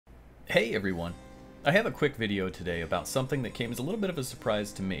Hey everyone! I have a quick video today about something that came as a little bit of a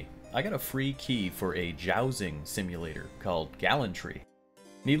surprise to me. I got a free key for a jousting simulator called Gallantry.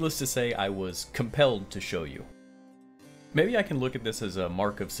 Needless to say, I was compelled to show you. Maybe I can look at this as a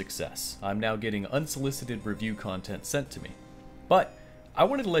mark of success. I'm now getting unsolicited review content sent to me. But I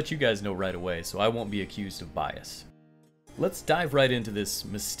wanted to let you guys know right away so I won't be accused of bias. Let's dive right into this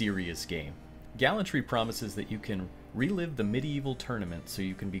mysterious game. Gallantry promises that you can relive the medieval tournament so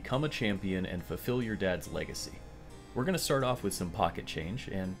you can become a champion and fulfill your dad's legacy. We're going to start off with some pocket change,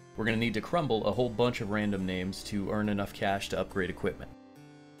 and we're going to need to crumble a whole bunch of random names to earn enough cash to upgrade equipment.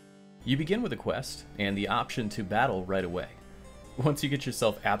 You begin with a quest, and the option to battle right away. Once you get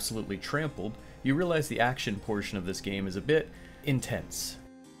yourself absolutely trampled, you realize the action portion of this game is a bit intense.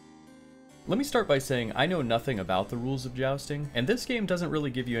 Let me start by saying I know nothing about the rules of jousting, and this game doesn't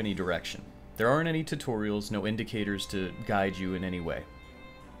really give you any direction. There aren't any tutorials, no indicators to guide you in any way.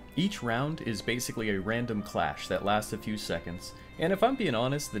 Each round is basically a random clash that lasts a few seconds, and if I'm being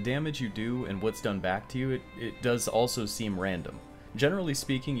honest, the damage you do and what's done back to you, it does also seem random. Generally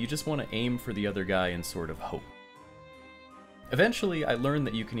speaking, you just want to aim for the other guy and sort of hope. Eventually, I learned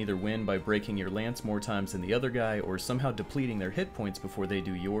that you can either win by breaking your lance more times than the other guy, or somehow depleting their hit points before they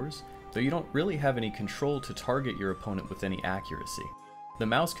do yours, though you don't really have any control to target your opponent with any accuracy. The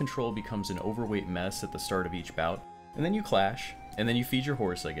mouse control becomes an overweight mess at the start of each bout, and then you clash, and then you feed your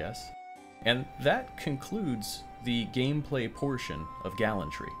horse, I guess. And that concludes the gameplay portion of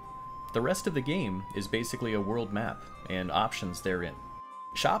Gallantry. The rest of the game is basically a world map, and options therein.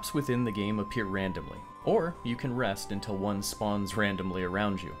 Shops within the game appear randomly, or you can rest until one spawns randomly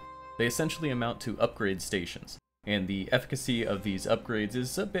around you. They essentially amount to upgrade stations, and the efficacy of these upgrades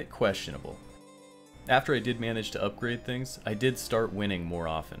is a bit questionable. After I did manage to upgrade things, I did start winning more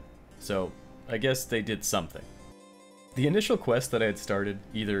often, so I guess they did something. The initial quest that I had started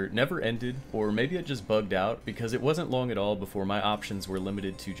either never ended, or maybe it just bugged out because it wasn't long at all before my options were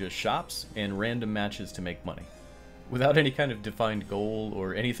limited to just shops and random matches to make money. Without any kind of defined goal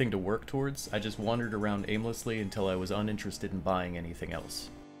or anything to work towards, I just wandered around aimlessly until I was uninterested in buying anything else.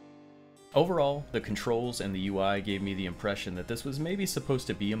 Overall, the controls and the UI gave me the impression that this was maybe supposed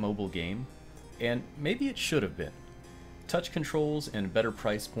to be a mobile game, and maybe it should have been. Touch controls and a better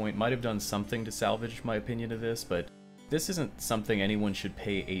price point might have done something to salvage my opinion of this, but this isn't something anyone should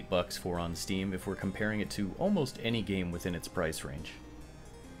pay $8 for on Steam if we're comparing it to almost any game within its price range.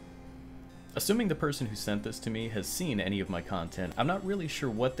 Assuming the person who sent this to me has seen any of my content, I'm not really sure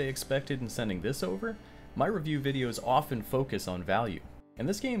what they expected in sending this over. My review videos often focus on value, and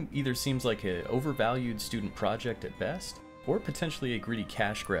this game either seems like an overvalued student project at best, or potentially a greedy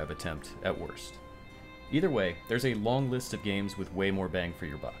cash grab attempt at worst. Either way, there's a long list of games with way more bang for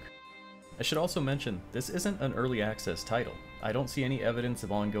your buck. I should also mention, this isn't an early access title. I don't see any evidence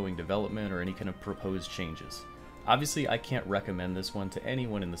of ongoing development or any kind of proposed changes. Obviously, I can't recommend this one to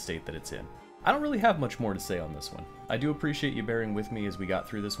anyone in the state that it's in. I don't really have much more to say on this one. I do appreciate you bearing with me as we got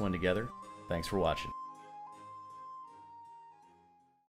through this one together. Thanks for watching.